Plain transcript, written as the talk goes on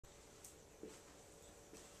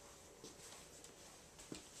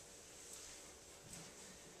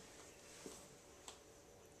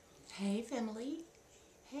family.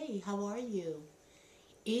 Hey, how are you?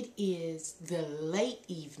 It is the late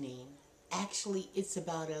evening. Actually, it's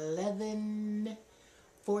about 11:14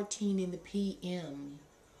 in the p.m.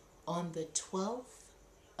 on the 12th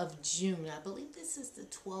of June. I believe this is the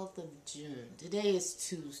 12th of June. Today is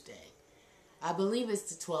Tuesday. I believe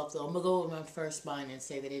it's the 12th, though. I'm going to go with my first mind and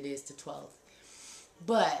say that it is the 12th.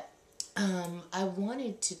 But I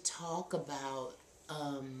wanted to talk about,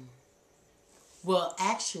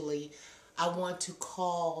 actually, I want to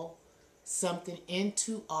call something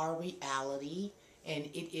into our reality, and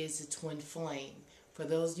it is a twin flame. For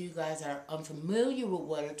those of you guys that are unfamiliar with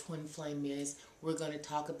what a twin flame is, we're going to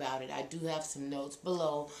talk about it. I do have some notes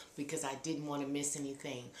below because I didn't want to miss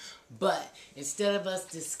anything. But instead of us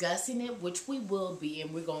discussing it, which we will be,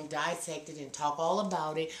 and we're going to dissect it and talk all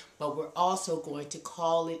about it, but we're also going to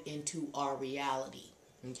call it into our reality.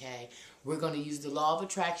 Okay? We're going to use the law of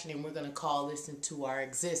attraction, and we're going to call this into our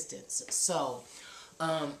existence. So,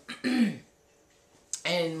 and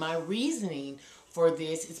my reasoning for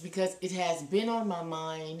this is because it has been on my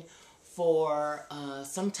mind for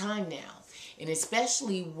some time now. And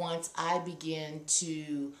especially once I begin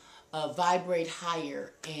to vibrate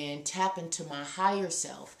higher and tap into my higher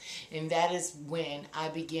self. And that is when I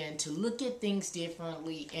began to look at things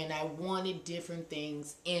differently, and I wanted different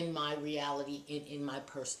things in my reality and in my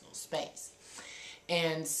personal space.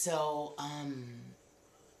 And so,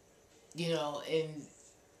 and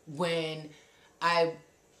when I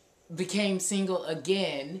became single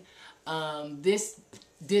again, this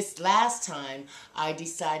last time, I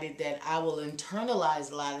decided that I will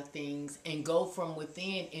internalize a lot of things and go from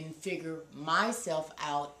within and figure myself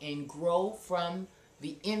out and grow from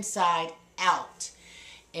the inside out.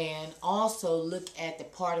 And also look at the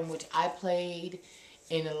part in which I played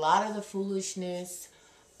in a lot of the foolishness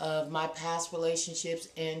of my past relationships,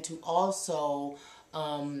 and to also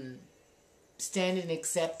stand in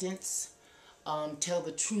acceptance, tell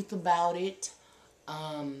the truth about it,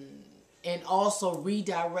 and also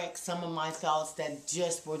redirect some of my thoughts that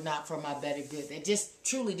just were not for my better good, that just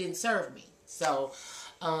truly didn't serve me. So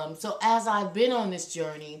as I've been on this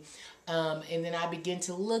journey, and then I begin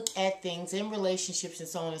to look at things in relationships and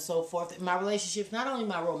so on and so forth. My relationships, not only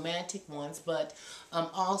my romantic ones, but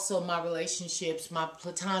also my relationships, my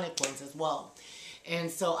platonic ones as well.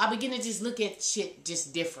 And so I begin to just look at shit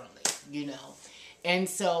just differently, you know. And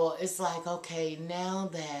so it's like, okay, now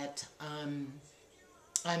that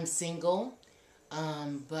I'm single,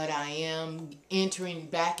 but I am entering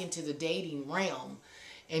back into the dating realm.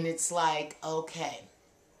 And it's like, okay,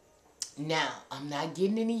 now I'm not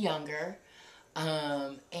getting any younger.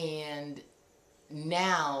 And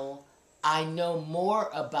now I know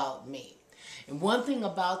more about me. And one thing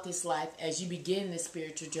about this life, as you begin this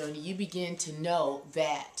spiritual journey, you begin to know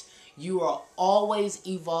that you are always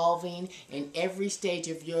evolving, and every stage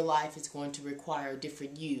of your life is going to require a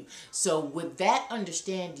different you. So with that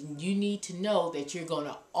understanding, you need to know that you're going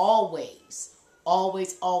to always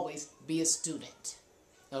be a student.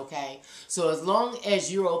 Okay? So as long as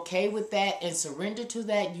you're okay with that and surrender to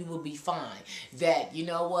that, you will be fine. That, you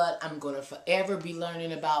know what, I'm going to forever be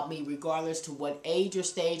learning about me, regardless to what age or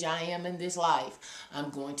stage I am in this life.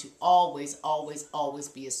 I'm going to always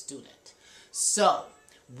be a student. So,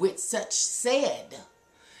 with such said,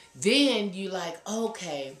 then you like,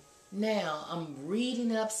 okay, now I'm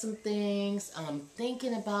reading up some things, I'm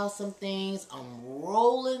thinking about some things, I'm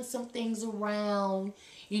rolling some things around,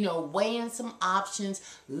 weighing some options,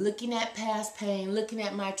 looking at past pain, looking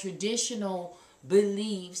at my traditional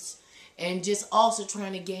beliefs, and just also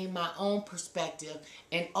trying to gain my own perspective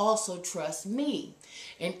and also trust me.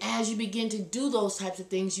 And as you begin to do those types of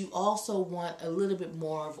things, you also want a little bit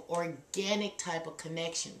more of organic type of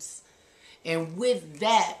connections. And with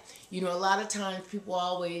that, a lot of times people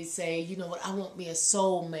always say, you know what, I want me a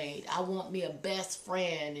soulmate. I want me a best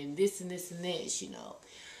friend, and this and this and this,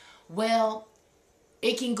 Well,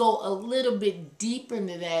 it can go a little bit deeper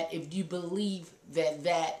into that if you believe that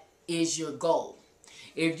that is your goal.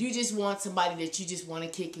 If you just want somebody that you just want to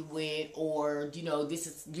kick it with, or,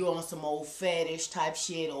 you're on some old fetish type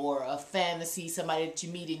shit, or a fantasy, somebody that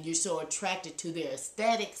you meet and you're so attracted to their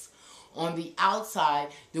aesthetics on the outside,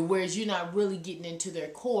 that whereas you're not really getting into their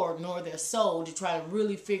core nor their soul to try to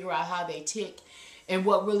really figure out how they tick and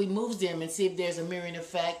what really moves them, and see if there's a mirroring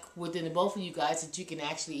effect within the both of you guys that you can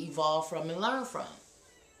actually evolve from and learn from.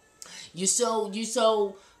 You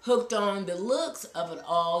so hooked on the looks of it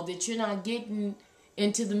all that you're not getting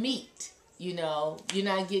into the meat, you're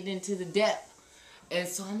not getting into the depth. And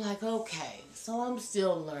so I'm like, okay, so I'm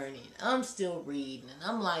still learning, I'm still reading, and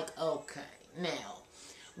I'm like, okay, now,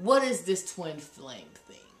 what is this twin flame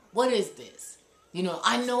thing? What is this? You know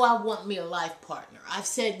I want me a life partner. I've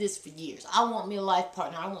said this for years. I want me a life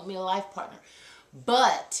partner. I want me a life partner.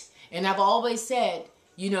 But, and I've always said,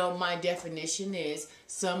 you know, my definition is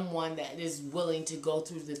someone that is willing to go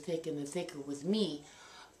through the thick and the thicker with me.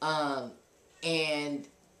 And,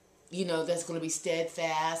 you know, that's going to be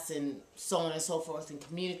steadfast and so on and so forth, and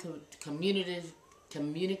communicative,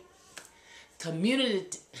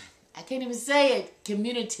 I can't even say it,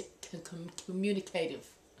 communicative.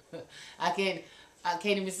 I can't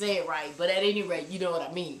even say it right, but at any rate, you know what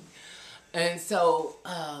I mean. And so,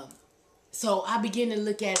 so I begin to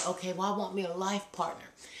look at, okay, well, I want me a life partner.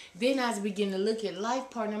 Then as I begin to look at life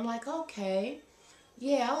partner, I'm like, okay,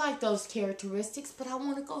 yeah, I like those characteristics, but I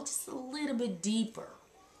want to go just a little bit deeper,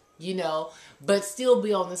 you know, but still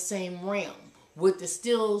be on the same realm with the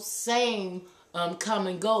still same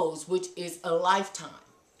common goals, which is a lifetime,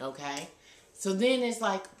 okay? So then it's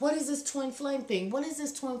like, what is this twin flame thing? What is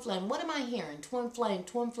this twin flame? What am I hearing? Twin flame,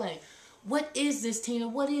 twin flame. What is this, Tina?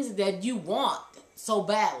 What is it that you want so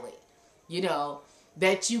badly? You know,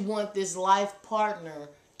 that you want this life partner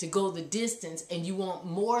to go the distance and you want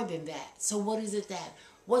more than that. So what is it that?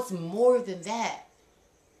 What's more than that?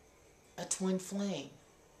 A twin flame.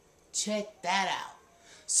 Check that out.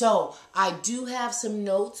 So I do have some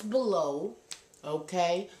notes below.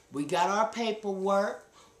 Okay. We got our paperwork.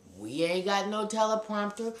 We ain't got no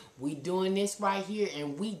teleprompter. We doing this right here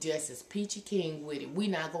and we just as peachy king with it. We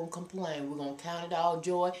not going to complain. We're going to count it all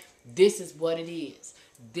joy. This is what it is.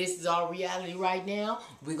 This is our reality right now.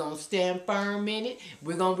 We're going to stand firm in it.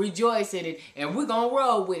 We're going to rejoice in it. And we're going to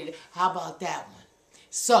roll with it. How about that one?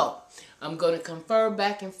 So, I'm going to confer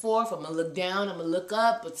back and forth. I'm going to look down. I'm going to look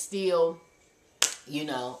up. But still, you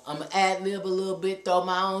know, I'm going to ad-lib a little bit. Throw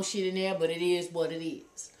my own shit in there. But it is what it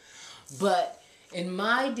is. But in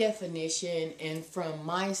my definition and from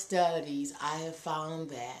my studies, I have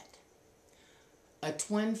found that a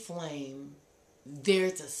twin flame,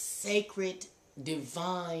 there's a sacred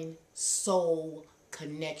divine soul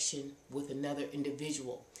connection with another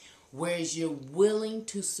individual, whereas you're willing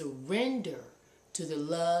to surrender to the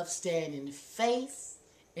love, stand in faith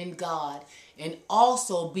in God, and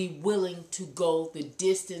also be willing to go the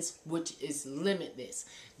distance, which is limitless.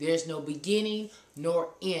 There's no beginning nor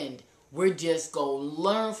end. We're just going to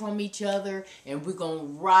learn from each other and we're going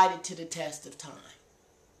to ride it to the test of time.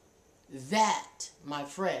 That, my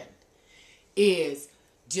friend, is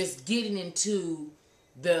just getting into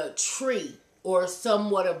the tree or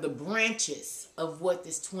somewhat of the branches of what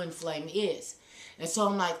this twin flame is. And so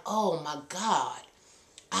I'm like, oh my God,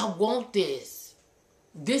 I want this.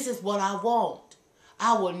 This is what I want.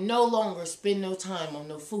 I will no longer spend no time on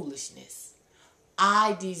no foolishness.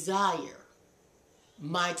 I desire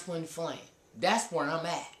my twin flame. That's where I'm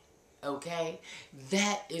at. Okay?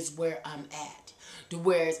 That is where I'm at.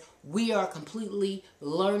 Whereas we are completely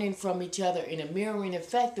learning from each other in a mirroring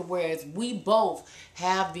effect, whereas we both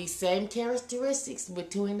have these same characteristics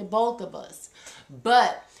between the both of us.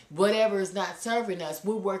 But whatever is not serving us,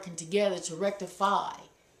 we're working together to rectify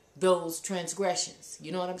those transgressions.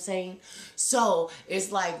 You know what I'm saying? So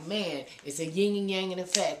it's like, man, it's a yin and yang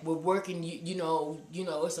effect. We're working, you know,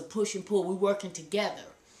 it's a push and pull. We're working together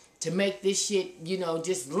to make this shit, you know,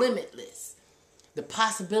 just limitless. The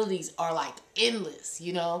possibilities are like endless,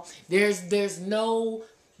 you know. There's no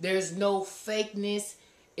fakeness.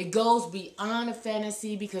 It goes beyond a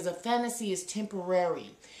fantasy because a fantasy is temporary.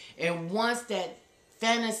 And once that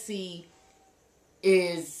fantasy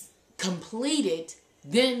is completed,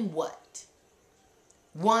 then what?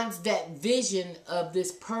 Once that vision of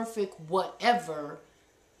this perfect whatever,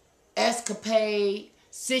 escapade,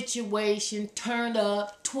 situation, turn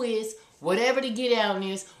up, twist, whatever the get down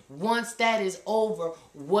is, once that is over,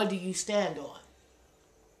 what do you stand on?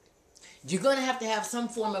 You're going to have some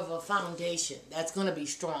form of a foundation that's going to be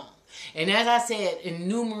strong. And as I said in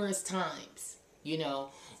numerous times, you know,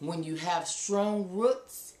 when you have strong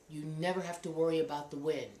roots, you never have to worry about the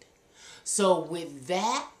wind. So with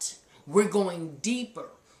that, we're going deeper.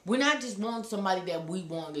 We're not just wanting somebody that we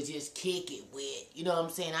want to just kick it with. You know what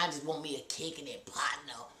I'm saying? I just want me a kicking it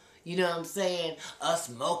partner. You know what I'm saying? A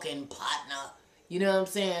smoking partner. You know what I'm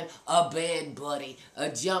saying? A bed buddy. A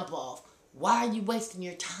jump off. Why are you wasting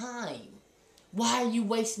your time? Why are you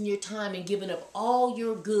wasting your time and giving up all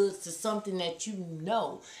your goods to something that you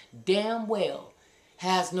know damn well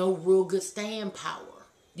has no real good staying power?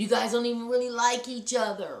 You guys don't even really like each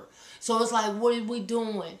other. So it's like, what are we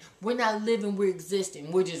doing? We're not living, we're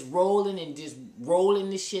existing. We're just rolling and just rolling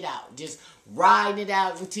this shit out. Just riding it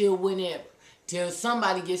out until whenever. Till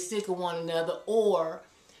somebody gets sick of one another or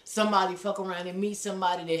somebody fuck around and meet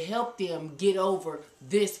somebody to help them get over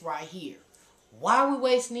this right here. Why are we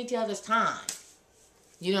wasting each other's time?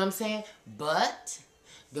 You know what I'm saying? But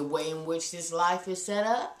the way in which this life is set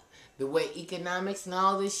up, the way economics and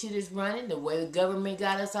all this shit is running, the way the government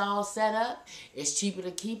got us all set up, it's cheaper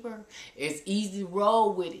to keep her. It's easy to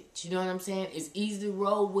roll with it. You know what I'm saying? It's easy to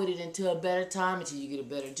roll with it until a better time, until you get a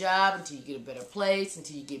better job, until you get a better place,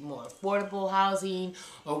 until you get more affordable housing,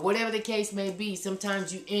 or whatever the case may be.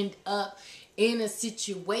 Sometimes you end up in a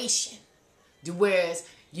situation whereas,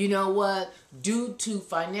 you know what, due to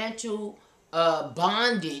financial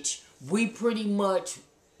bondage, we pretty much,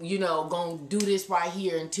 you know, gonna do this right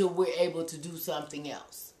here until we're able to do something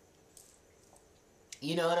else.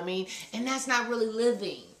 You know what I mean? And that's not really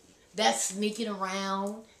living. That's sneaking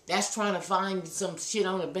around. That's trying to find some shit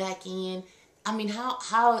on the back end. I mean, how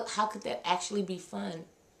could that actually be fun?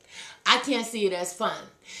 I can't see it as fun.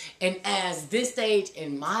 And as this stage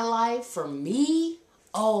in my life, for me,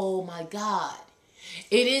 oh my God.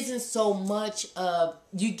 It isn't so much of,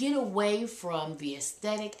 you get away from the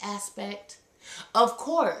aesthetic aspect. Of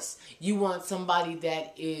course, you want somebody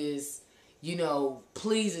that is, you know,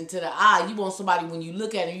 pleasing to the eye. You want somebody, when you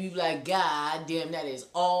look at it, you be like, God damn, that is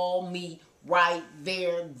all me right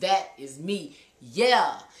there. That is me.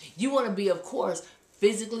 Yeah. You want to be, of course,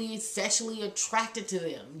 physically, sexually attracted to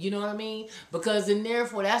them. You know what I mean? Because then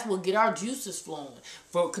therefore, that's what get our juices flowing.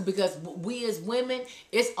 Because we as women,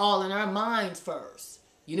 it's all in our minds first.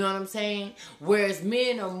 You know what I'm saying? Whereas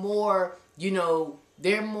men are more, you know,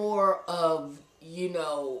 they're more of, you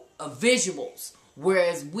know, of visuals.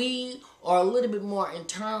 Whereas we are a little bit more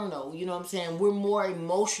internal. You know what I'm saying? We're more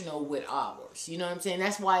emotional with ours. You know what I'm saying?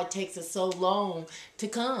 That's why it takes us so long to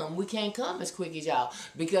come. We can't come as quick as y'all.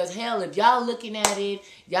 Because hell, if y'all looking at it,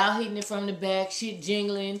 y'all hitting it from the back, shit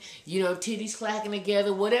jingling, you know, titties clacking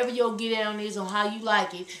together, whatever your get down is on how you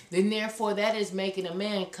like it, then therefore that is making a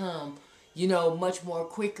man come, you know, much more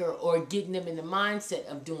quicker, or getting them in the mindset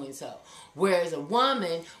of doing so. Whereas a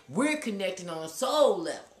woman, we're connecting on a soul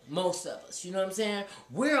level. Most of us, you know what I'm saying?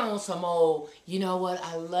 We're on some old, you know what,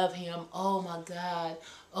 I love him. Oh my God.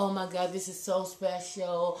 Oh my God, this is so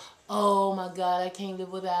special. Oh my God, I can't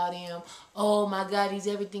live without him. Oh my God, he's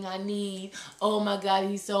everything I need. Oh my God,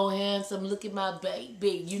 he's so handsome. Look at my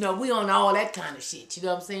baby. You know, we on all that kind of shit. You know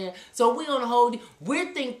what I'm saying? So we on a whole,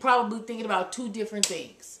 we're probably thinking about two different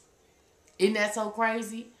things. Isn't that so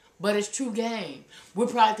crazy? But it's true game. We're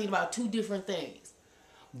probably thinking about two different things.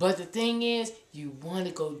 But the thing is, you want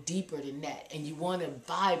to go deeper than that. And you want to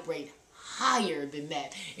vibrate higher than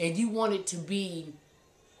that. And you want it to be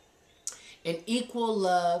an equal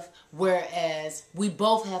love, whereas we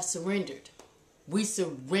both have surrendered. We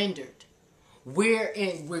surrendered. We're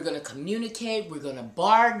going to communicate. We're going to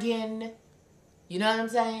bargain. You know what I'm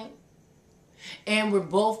saying? And we're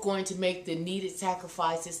both going to make the needed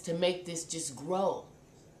sacrifices to make this just grow.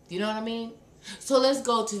 You know what I mean? So let's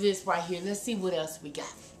go to this right here. Let's see what else we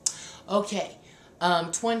got. Okay.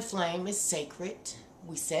 Twin flame is sacred.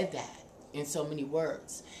 We said that in so many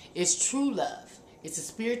words. It's true love. It's a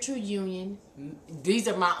spiritual union. These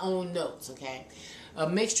are my own notes, okay? A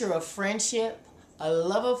mixture of friendship, a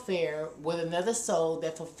love affair with another soul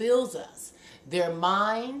that fulfills us. Their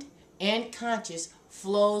mind and conscience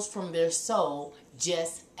flows from their soul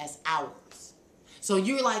just as ours. So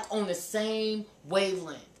you're like on the same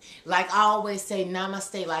wavelength. Like I always say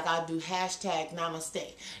namaste, like I do hashtag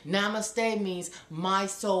namaste. Namaste means my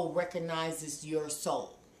soul recognizes your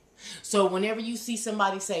soul. So whenever you see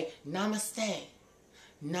somebody say namaste,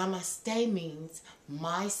 namaste means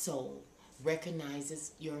my soul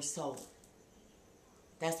recognizes your soul.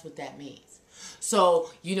 That's what that means.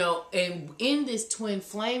 So, you know, and in this twin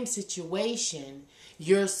flame situation,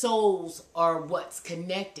 your souls are what's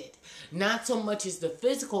connected. Not so much as the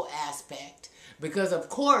physical aspect, because of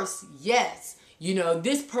course, yes, you know,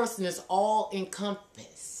 this person is all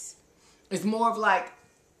encompassed. It's more of like,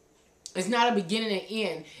 it's not a beginning and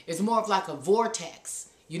end. It's more of like a vortex.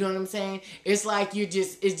 You know what I'm saying? It's like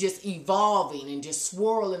it's just evolving and just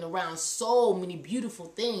swirling around so many beautiful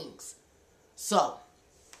things. So,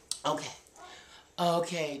 okay.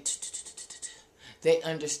 They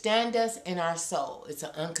understand us in our soul. It's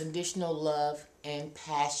an unconditional love and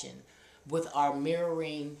passion with our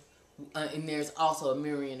mirroring, and there's also a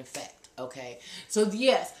mirroring effect, okay? So,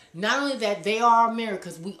 yes, not only that, they are our mirror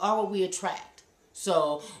because we are what we attract.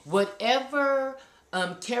 So, whatever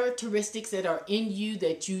characteristics that are in you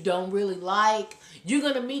that you don't really like, you're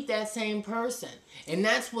going to meet that same person. And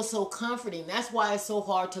that's what's so comforting. That's why it's so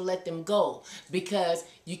hard to let them go, because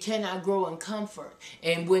you cannot grow in comfort.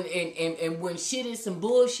 And when when shit is some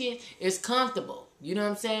bullshit, it's comfortable. You know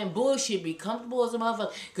what I'm saying? Bullshit be comfortable as a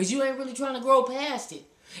motherfucker because you ain't really trying to grow past it.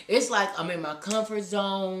 It's like I'm in my comfort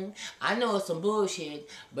zone. I know it's some bullshit,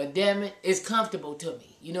 but damn it, it's comfortable to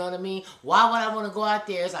me. You know what I mean? Why would I want to go out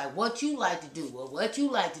there? It's like what you like to do, or what you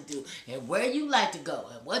like to do, and where you like to go,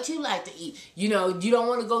 and what you like to eat. You know, you don't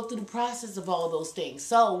want to go through the process of all those things.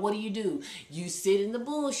 So what do? You sit in the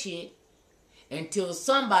bullshit until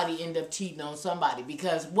somebody end up cheating on somebody,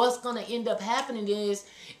 because what's gonna end up happening is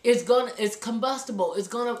it's combustible. It's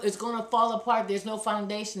gonna fall apart. There's no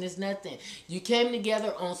foundation. There's nothing. You came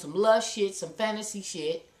together on some lust shit, some fantasy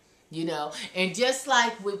shit, you know. And just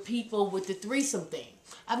like with people with the threesome thing,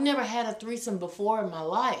 I've never had a threesome before in my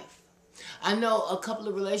life. I know a couple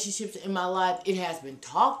of relationships in my life. It has been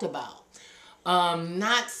talked about.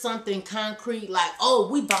 Not something concrete like, oh,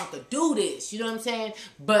 we about to do this, you know what I'm saying?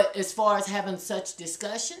 But as far as having such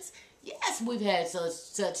discussions, yes, we've had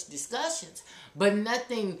such discussions, but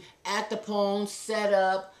nothing at the phone, set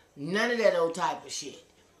up, none of that old type of shit.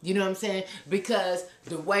 You know what I'm saying? Because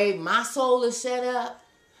the way my soul is set up,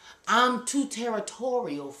 I'm too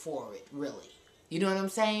territorial for it, really. You know what I'm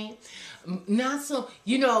saying? Not so,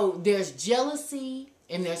 you know, there's jealousy.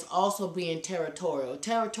 And there's also being territorial.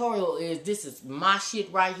 Territorial is, this is my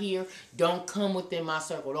shit right here. Don't come within my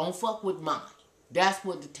circle. Don't fuck with mine. That's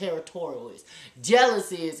what the territorial is.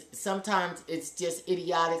 Jealousy is, sometimes it's just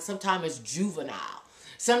idiotic. Sometimes it's juvenile.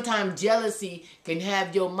 Sometimes jealousy can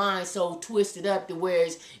have your mind so twisted up to where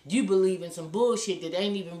you believe in some bullshit that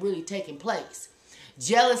ain't even really taking place.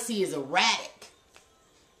 Jealousy is erratic.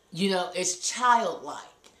 You know, it's childlike.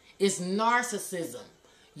 It's narcissism.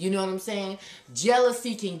 You know what I'm saying?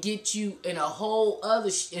 Jealousy can get you in a whole other,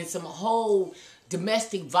 in some whole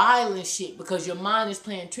domestic violence shit, because your mind is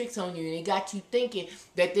playing tricks on you and it got you thinking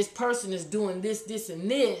that this person is doing this, this, and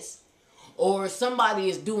this, or somebody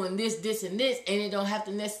is doing this, this, and this, and it don't have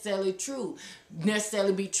to necessarily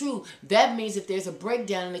be true. That means that there's a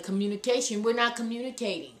breakdown in the communication. We're not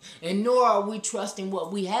communicating, and nor are we trusting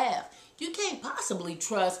what we have. You can't possibly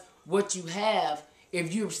trust what you have.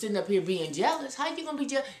 If you're sitting up here being jealous, how you going to be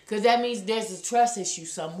jealous? Because that means there's a trust issue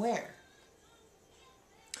somewhere.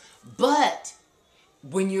 But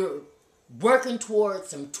when you're working towards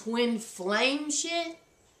some twin flame shit,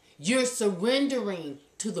 you're surrendering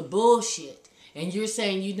to the bullshit. And you're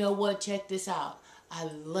saying, you know what? Check this out. I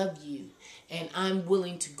love you. And I'm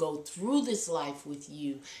willing to go through this life with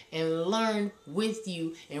you and learn with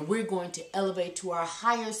you. And we're going to elevate to our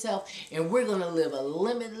higher self. And we're going to live a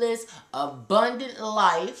limitless, abundant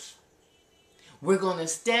life. We're going to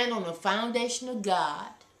stand on the foundation of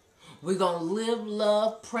God. We're going to live,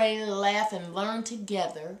 love, pray, laugh, and learn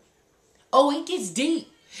together. Oh, it gets deep.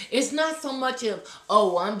 It's not so much of,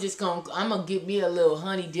 oh, I'm gonna get me a little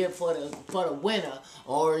honey dip for the winter,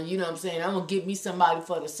 or you know what I'm saying, I'm gonna get me somebody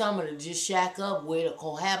for the summer to just shack up with or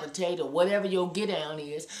cohabitate or whatever your get down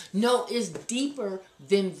is. No, it's deeper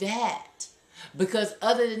than that, because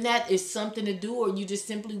other than that, it's something to do, or you just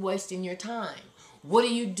simply wasting your time. What are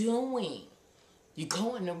you doing? You're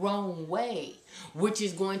going the wrong way, which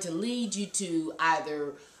is going to lead you to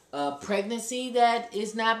either a pregnancy that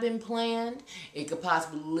is not been planned. It could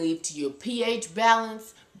possibly lead to your pH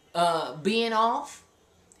balance being off,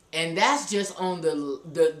 and that's just on the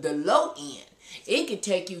low end. It could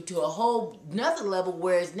take you to a whole another level,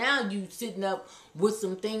 whereas now you sitting up with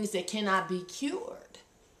some things that cannot be cured.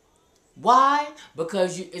 Why?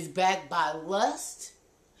 Because it's backed by lust.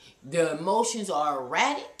 The emotions are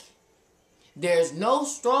erratic. There's no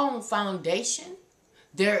strong foundation.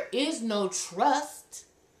 There is no trust.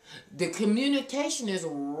 The communication is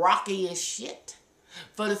rocky as shit.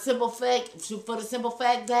 For the simple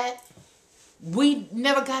fact that we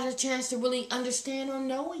never got a chance to really understand or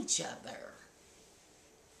know each other.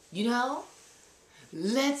 You know?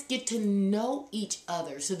 Let's get to know each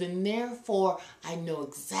other, so then therefore I know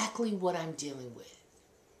exactly what I'm dealing with.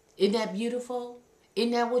 Isn't that beautiful?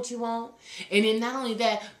 Isn't that what you want? And then not only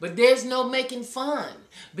that, but there's no making fun,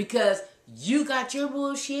 because you got your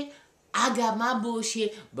bullshit, I got my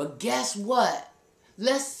bullshit, but guess what?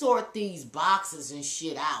 Let's sort these boxes and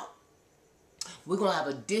shit out. We're going to have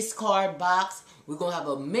a discard box. We're going to have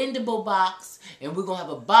a mendable box. And we're going to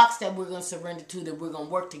have a box that we're going to surrender to, that we're going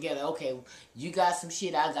to work together. Okay, you got some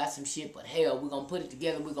shit, I got some shit, but hell, we're going to put it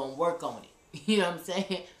together. We're going to work on it. You know what I'm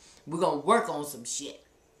saying? We're going to work on some shit.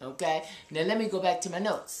 Okay? Now let me go back to my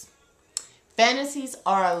notes. Fantasies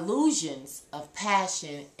are illusions of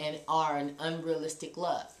passion and are an unrealistic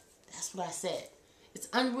love. That's what I said. It's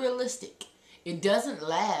unrealistic. It doesn't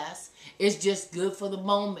last. It's just good for the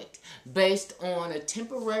moment, based on a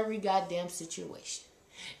temporary goddamn situation.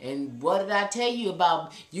 And what did I tell you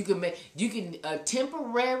about? A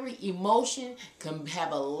temporary emotion can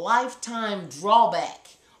have a lifetime drawback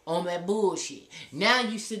on that bullshit. Now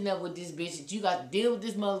you sitting up with this bitch that you got to deal with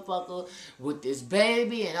this motherfucker, with this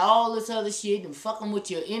baby and all this other shit and fucking with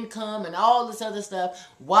your income and all this other stuff.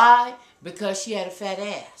 Why? Because she had a fat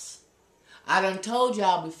ass. I done told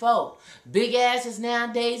y'all before, big asses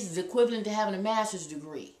nowadays is equivalent to having a master's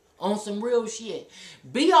degree. On some real shit.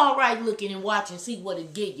 Be alright looking and watch and see what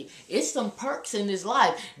it get you. It's some perks in this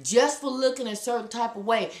life just for looking a certain type of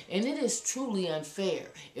way. And it is truly unfair.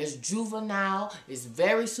 It's juvenile. It's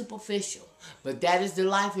very superficial. But that is the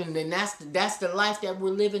life, and then that's the life that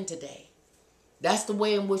we're living today. That's the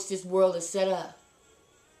way in which this world is set up.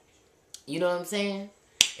 You know what I'm saying?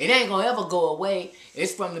 It ain't gonna ever go away.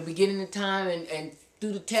 It's from the beginning of time and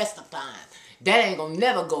through the test of time. That ain't gonna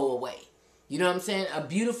never go away. You know what I'm saying? A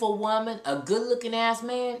beautiful woman, a good-looking ass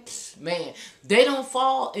man, man, they don't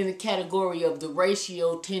fall in the category of the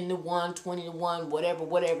ratio 10 to 1, 20 to 1,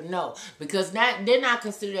 whatever. No, because they're not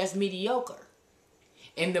considered as mediocre.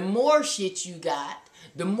 And the more shit you got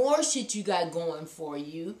going for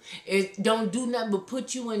you, it don't do nothing but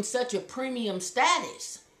put you in such a premium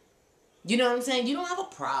status. You know what I'm saying? You don't have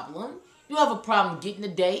a problem. You don't have a problem getting a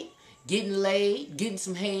date, getting laid, getting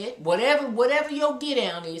some head, whatever your get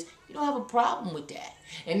down is. You don't have a problem with that.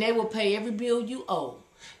 And they will pay every bill you owe.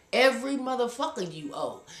 Every motherfucker you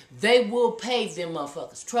owe. They will pay them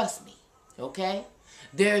motherfuckers. Trust me. Okay?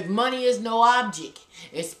 Their money is no object.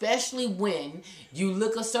 Especially when you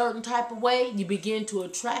look a certain type of way, you begin to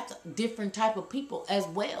attract different type of people as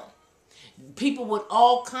well. People with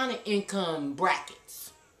all kind of income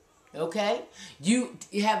brackets. Okay? You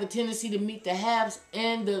have a tendency to meet the haves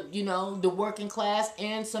and the working class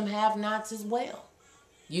and some have-nots as well.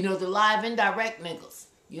 You know, the live indirect niggas.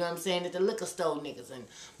 You know what I'm saying? At the liquor store niggas. And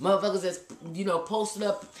motherfuckers that's, posted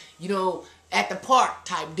up, at the park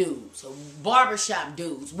type dudes. Or barbershop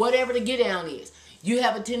dudes. Whatever the get down is. You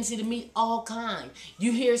have a tendency to meet all kind.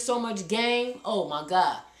 You hear so much game. Oh my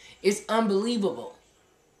God. It's unbelievable.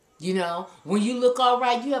 When you look all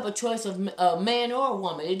right, you have a choice of a man or a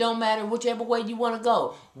woman. It don't matter whichever way you want to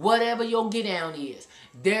go. Whatever your get down is.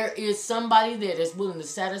 There is somebody there that's willing to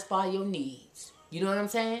satisfy your needs. You know what I'm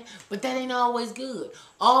saying? But that ain't always good.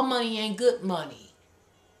 All money ain't good money.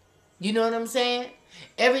 You know what I'm saying?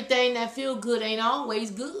 Everything that feel good ain't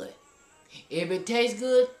always good. If it tastes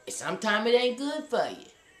good, sometimes it ain't good for you.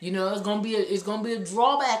 It's gonna be a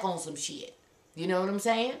drawback on some shit. You know what I'm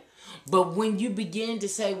saying? But when you begin to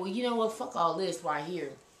say, well, you know what, fuck all this right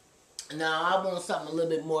here. Now I want something a little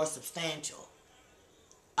bit more substantial.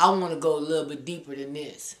 I want to go a little bit deeper than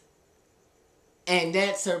this. And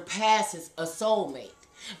that surpasses a soulmate.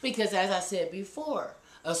 Because as I said before,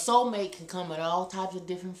 a soulmate can come in all types of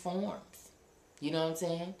different forms. You know what I'm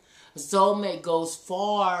saying? A soulmate goes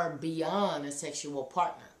far beyond a sexual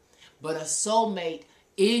partner. But a soulmate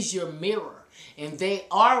is your mirror. And they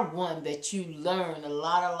are one that you learn a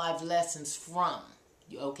lot of life lessons from.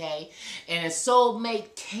 Okay? And a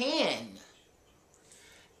soulmate can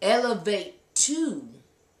elevate to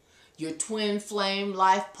your twin flame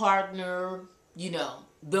life partner,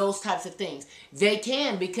 those types of things. They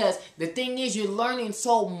can, because the thing is, you're learning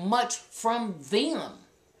so much from them.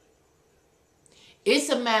 It's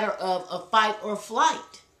a matter of a fight or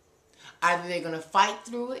flight. Either they're going to fight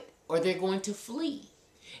through it or they're going to flee.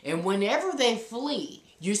 And whenever they flee,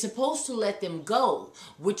 you're supposed to let them go,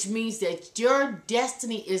 which means that your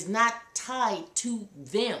destiny is not tied to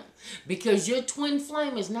them, because your twin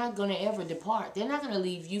flame is not going to ever depart. They're not going to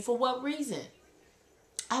leave you. For what reason?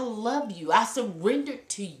 I love you. I surrendered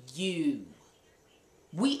to you.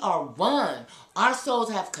 We are one. Our souls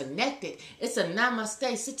have connected. It's a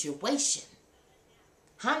namaste situation.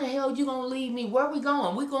 How the hell you gonna leave me? Where we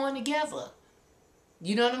going? We going together.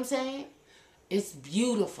 You know what I'm saying? It's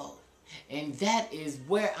beautiful. And that is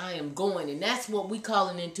where I am going. And that's what we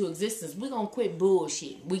calling into existence. We're gonna quit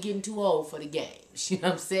bullshit. We getting too old for the games. You know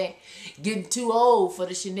what I'm saying? Getting too old for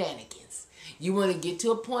the shenanigans. You want to get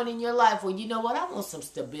to a point in your life where, you know what, I want some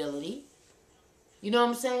stability. You know what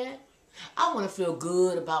I'm saying? I want to feel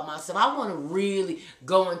good about myself. I want to really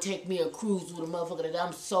go and take me a cruise with a motherfucker that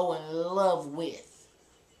I'm so in love with.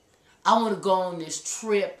 I want to go on this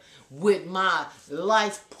trip with my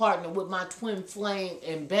life partner, with my twin flame,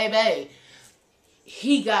 and baby,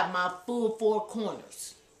 he got my full four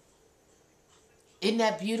corners. Isn't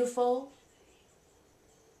that beautiful?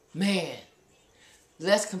 Man.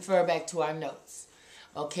 Let's confer back to our notes.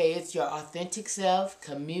 Okay, it's your authentic self,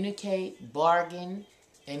 communicate, bargain,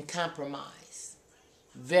 and compromise.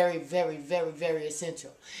 Very, very, very, very essential.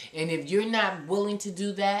 And if you're not willing to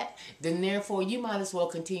do that, then therefore you might as well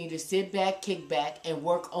continue to sit back, kick back, and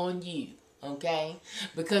work on you. Okay?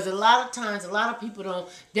 Because a lot of times, a lot of people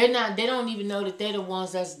they don't even know that they're the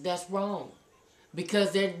ones that's wrong.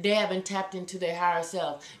 Because they haven't tapped into their higher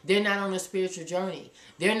self. They're not on a spiritual journey.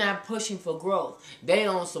 They're not pushing for growth. They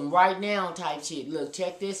on some right now type shit. Look,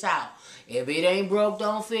 check this out. If it ain't broke,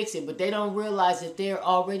 don't fix it. But they don't realize that they're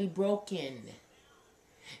already broken.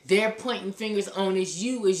 They're pointing fingers on it's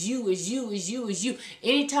you, it's you, it's you, it's you, it's you.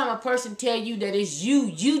 Anytime a person tell you that it's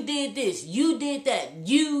you did this, you did that,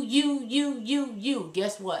 you,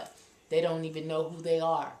 guess what? They don't even know who they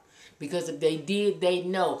are. Because if they did, they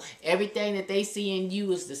know. Everything that they see in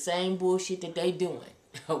you is the same bullshit that they doing.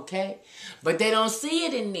 Okay? But they don't see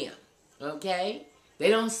it in them. Okay? They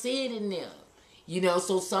don't see it in them. You know,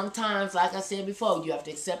 so sometimes, like I said before, you have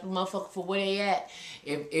to accept a motherfucker for where they at.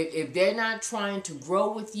 If they're not trying to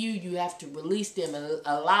grow with you, you have to release them and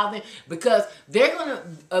allow them. Because they're going to,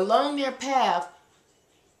 along their path,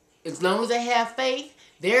 as long as they have faith,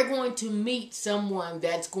 they're going to meet someone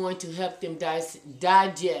that's going to help them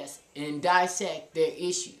digest and dissect their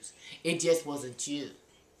issues. It just wasn't you.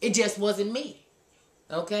 It just wasn't me.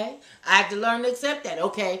 Okay? I have to learn to accept that.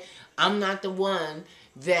 Okay, I'm not the one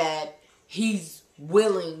that he's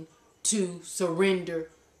willing to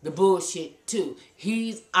surrender the bullshit to.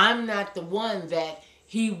 I'm not the one that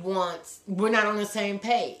he wants. We're not on the same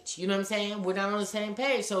page. You know what I'm saying? We're not on the same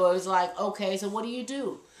page. So it's like, okay, so what do you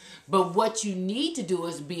do? But what you need to do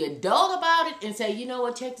is be adult about it and say, you know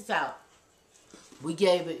what, check this out. We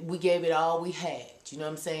gave it all we had. You know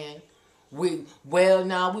what I'm saying? We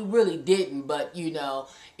really didn't, but you know,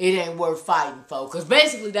 it ain't worth fighting for. Because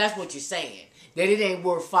basically that's what you're saying. That it ain't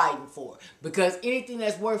worth fighting for. Because anything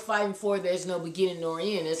that's worth fighting for, there's no beginning nor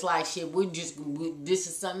end. It's like shit, this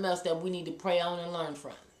is something else that we need to pray on and learn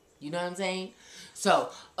from. You know what I'm saying? So,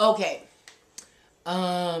 okay.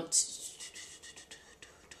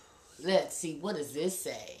 Let's see, what does this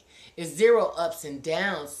say? It's 0 ups and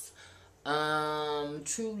downs.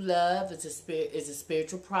 True love is a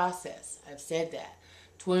spiritual process. I've said that.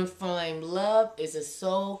 Twin flame love is a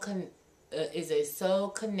soul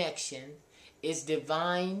connection. It's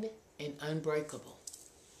divine and unbreakable.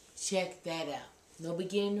 Check that out. No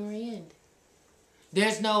beginning or end.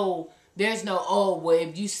 There's no, oh, well,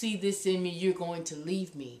 if you see this in me, you're going to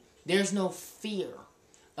leave me. There's no fear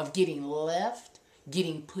of getting left,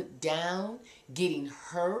 getting put down, getting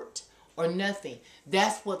hurt, or nothing.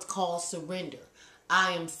 That's what's called surrender.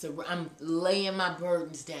 I'm laying my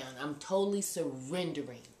burdens down. I'm totally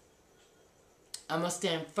surrendering. I'm going to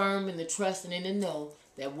stand firm in the trust and in the know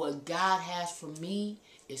that what God has for me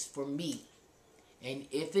is for me. And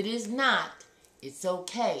if it is not, it's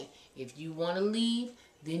okay. If you want to leave,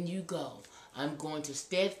 then you go. I'm going to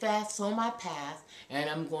steadfast on my path, and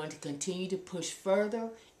I'm going to continue to push further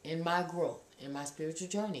in my growth, in my spiritual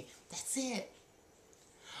journey. That's it.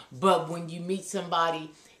 But when you meet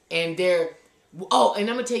somebody and they're... Oh, and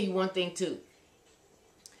I'm going to tell you one thing too.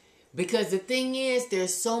 Because the thing is,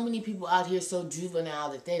 there's so many people out here so juvenile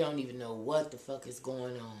that they don't even know what the fuck is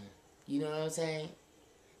going on. You know what I'm saying?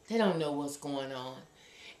 They don't know what's going on.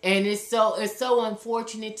 And it's so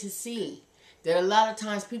unfortunate to see that a lot of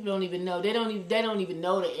times people don't even know. They don't even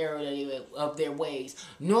know the error of their ways.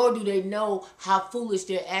 Nor do they know how foolish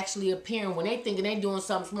they're actually appearing when they thinking they doing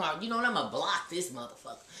something smart. You know what? I'm going to block this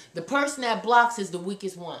motherfucker. The person that blocks is the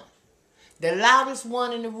weakest one. The loudest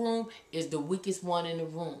one in the room is the weakest one in the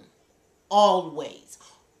room. Always.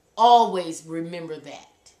 Always remember that.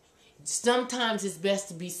 Sometimes it's best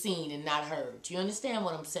to be seen and not heard. You understand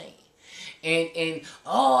what I'm saying? And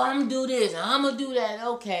oh, I'm going to do this. I'm going to do that.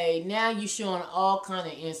 Okay, now you're showing all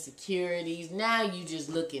kind of insecurities. Now you just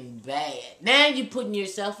looking bad. Now you're putting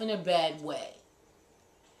yourself in a bad way.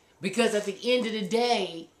 Because at the end of the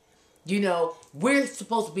day, you know, we're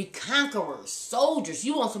supposed to be conquerors, soldiers.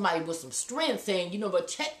 You want somebody with some strength saying, you know, but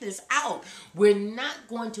check this out. We're not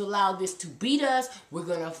going to allow this to beat us. We're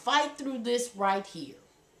going to fight through this right here.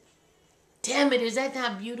 Damn it, is that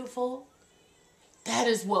not beautiful? That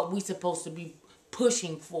is what we're supposed to be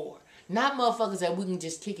pushing for. Not motherfuckers that we can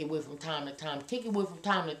just kick it with from time to time. Kick it with from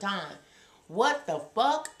time to time. What the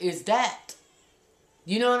fuck is that?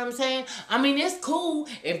 You know what I'm saying? I mean, it's cool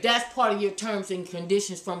if that's part of your terms and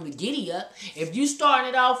conditions from the giddy up. If you starting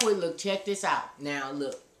it off with, look, check this out. Now,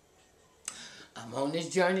 look. I'm on this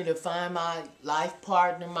journey to find my life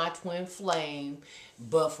partner, my twin flame.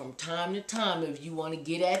 But from time to time, if you want to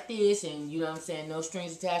get at this and, you know what I'm saying, no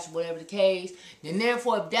strings attached, whatever the case, then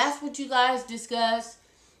therefore, if that's what you guys discuss,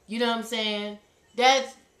 you know what I'm saying,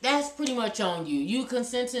 that's that's pretty much on you. You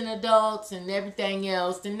consenting adults and everything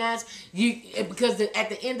else, then that's you, because at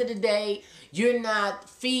the end of the day, you're not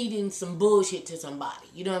feeding some bullshit to somebody.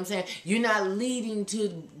 You know what I'm saying? You're not leading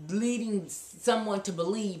someone to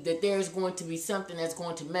believe that there's going to be something that's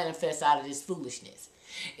going to manifest out of this foolishness.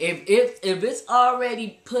 If it's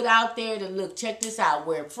already put out there to look, check this out,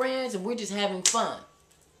 we're friends and we're just having fun.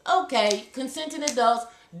 Okay, consenting adults,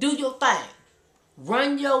 do your thing.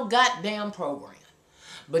 Run your goddamn program.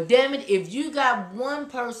 But damn it, if you got one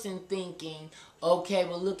person thinking, okay,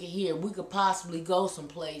 well look at here, we could possibly go some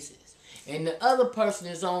places, and the other person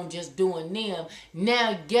is on just doing them,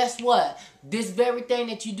 now guess what? This very thing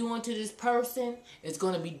that you're doing to this person is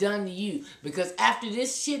going to be done to you. Because after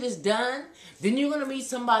this shit is done, then you're going to meet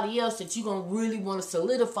somebody else that you're going to really want to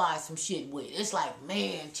solidify some shit with. It's like,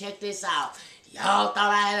 man, check this out. Y'all thought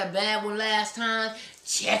I had a bad one last time?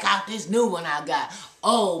 Check out this new one I got.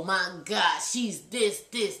 Oh my God, she's this.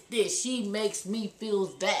 She makes me feel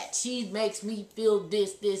that. She makes me feel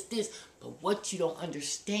this. But what you don't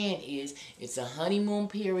understand is it's a honeymoon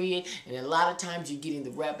period, and a lot of times you're getting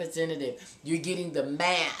the representative. You're getting the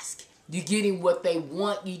mask. You're getting what they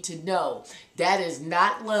want you to know. That is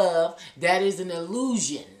not love. That is an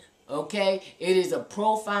illusion. Okay? It is a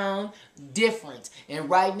profound difference. And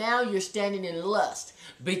right now you're standing in lust,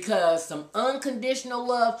 because some unconditional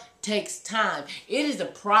love takes time. It is a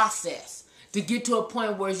process to get to a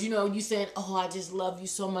point where, you know, you saying, oh, I just love you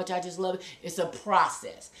so much. I just love it. It's a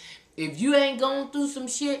process. If you ain't going through some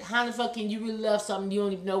shit, how the fuck can you really love something you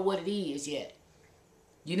don't even know what it is yet?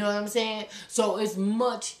 You know what I'm saying? So it's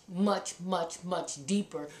much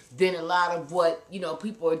deeper than a lot of what, you know,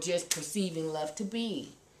 people are just perceiving love to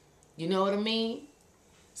be. You know what I mean?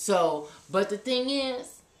 So, but the thing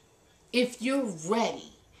is, if you're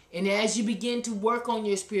ready, and as you begin to work on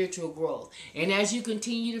your spiritual growth, and as you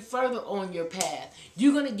continue to further on your path,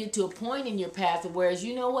 you're going to get to a point in your path where,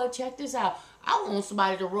 you know what, check this out. I want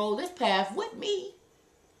somebody to roll this path with me.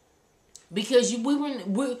 Because we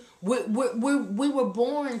were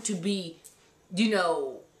born to be, you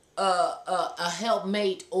know, a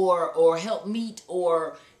helpmate or helpmeet,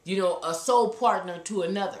 or, you know, a soul partner to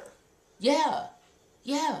another. Yeah.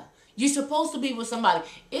 You're supposed to be with somebody.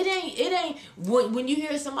 It ain't when you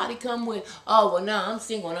hear somebody come with, oh well, no, I'm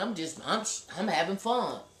single and I'm having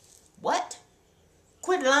fun. What?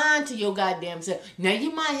 Quit lying to your goddamn self. Now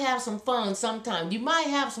you might have some fun sometime. You might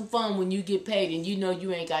have some fun when you get paid and you know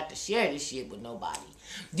you ain't got to share this shit with nobody.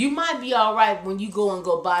 You might be alright when you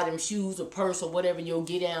go buy them shoes or purse or whatever your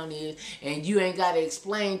get down is, and you ain't got to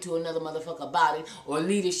explain to another motherfucker about it, or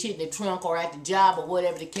leave the shit in the trunk or at the job or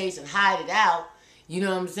whatever the case and hide it out. You know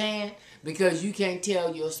what I'm saying? Because you can't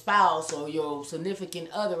tell your spouse or your significant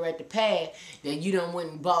other at the pad that you done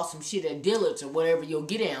went and bought some shit at Dillard's or whatever your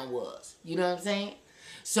get down was. You know what I'm saying?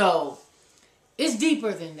 So, it's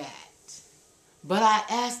deeper than that. But I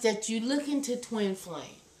ask that you look into twin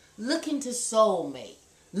flame. Look into soulmate.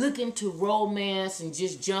 Look into romance and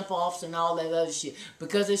just jump offs and all that other shit.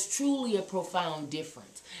 Because it's truly a profound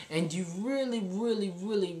difference. And you really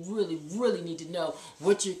need to know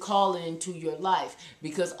what you're calling into your life.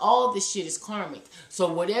 Because all this shit is karmic.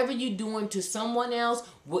 So whatever you're doing to someone else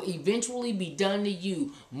will eventually be done to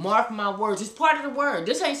you. Mark my words. It's part of the word.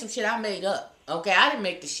 This ain't some shit I made up. Okay? I didn't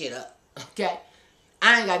make the shit up. Okay?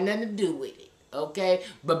 I ain't got nothing to do with it. Okay?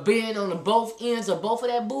 But being on the both ends of both of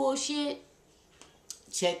that bullshit,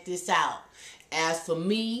 check this out. As for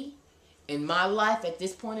me, in my life, at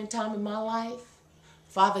this point in time in my life,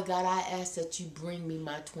 Father God, I ask that you bring me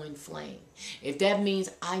my twin flame. If that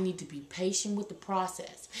means I need to be patient with the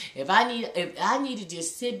process, if I need to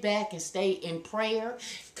just sit back and stay in prayer,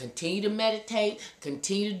 continue to meditate,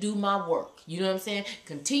 continue to do my work. You know what I'm saying?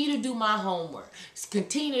 Continue to do my homework.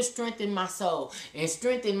 Continue to strengthen my soul and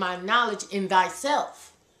strengthen my knowledge in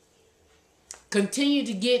thyself. Continue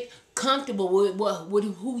to get comfortable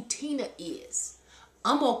with who Tina is.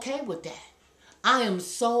 I'm okay with that. I am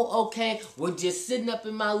so okay with just sitting up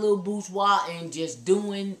in my little bourgeois and just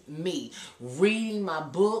doing me. Reading my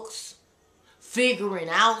books, figuring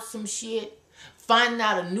out some shit, finding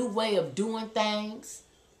out a new way of doing things.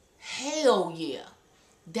 Hell yeah.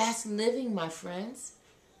 That's living, my friends.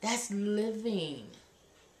 That's living.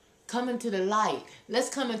 Come into the light. Let's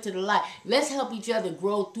come into the light. Let's help each other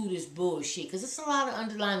grow through this bullshit. Because it's a lot of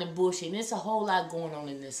underlying bullshit. And there's a whole lot going on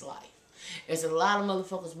in this life. There's a lot of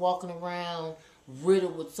motherfuckers walking around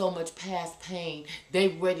riddled with so much past pain. They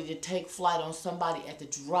ready to take flight on somebody at the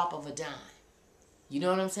drop of a dime. You know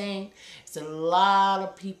what I'm saying? It's a lot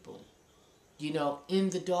of people, you know, in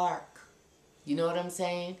the dark. You know what I'm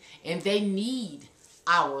saying? And they need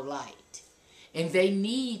our light. And they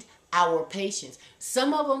need our patience.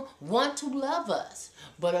 Some of them want to love us,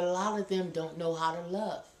 but a lot of them don't know how to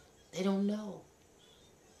love. They don't know.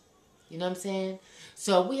 You know what I'm saying?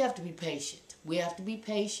 So we have to be patient. We have to be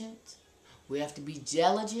patient. We have to be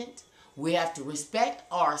diligent. We have to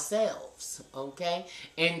respect ourselves, okay?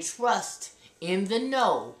 And trust in the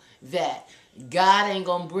know that God ain't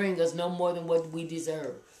going to bring us no more than what we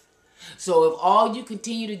deserve. So if all you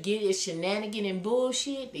continue to get is shenanigan and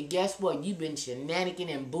bullshit, then guess what? You've been shenanigan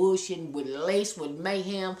and bullshitting with lace, with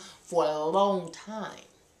mayhem for a long time.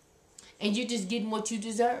 And you're just getting what you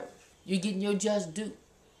deserve. You're getting your just due.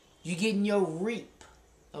 You're getting your reap.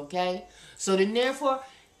 Okay? So then therefore,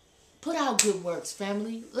 put out good works,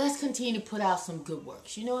 family. Let's continue to put out some good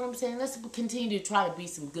works. You know what I'm saying? Let's continue to try to be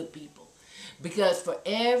some good people. Because for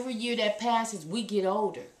every year that passes, we get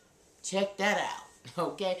older. Check that out.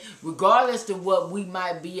 Okay? Regardless of what we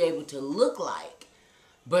might be able to look like.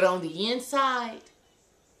 But on the inside,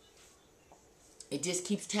 it just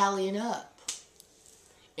keeps tallying up.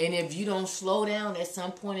 And if you don't slow down at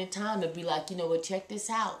some point in time and be like, you know what, check this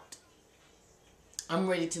out. I'm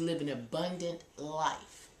ready to live an abundant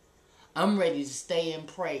life. I'm ready to stay in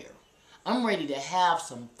prayer. I'm ready to have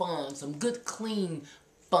some fun, some good, clean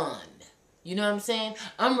fun. You know what I'm saying?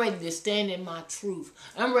 I'm ready to stand in my truth.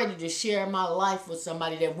 I'm ready to share my life with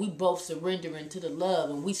somebody that we both surrender into the love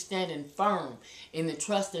and we standing firm in the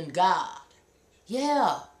trust in God.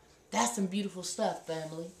 Yeah, that's some beautiful stuff,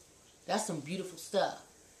 family. That's some beautiful stuff.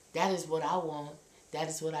 That is what I want. That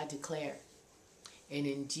is what I declare. And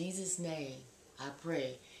in Jesus' name, I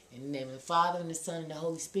pray. In the name of the Father, and the Son, and the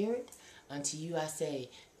Holy Spirit, unto you I say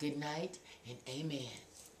good night and amen.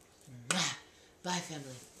 Bye,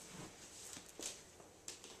 family.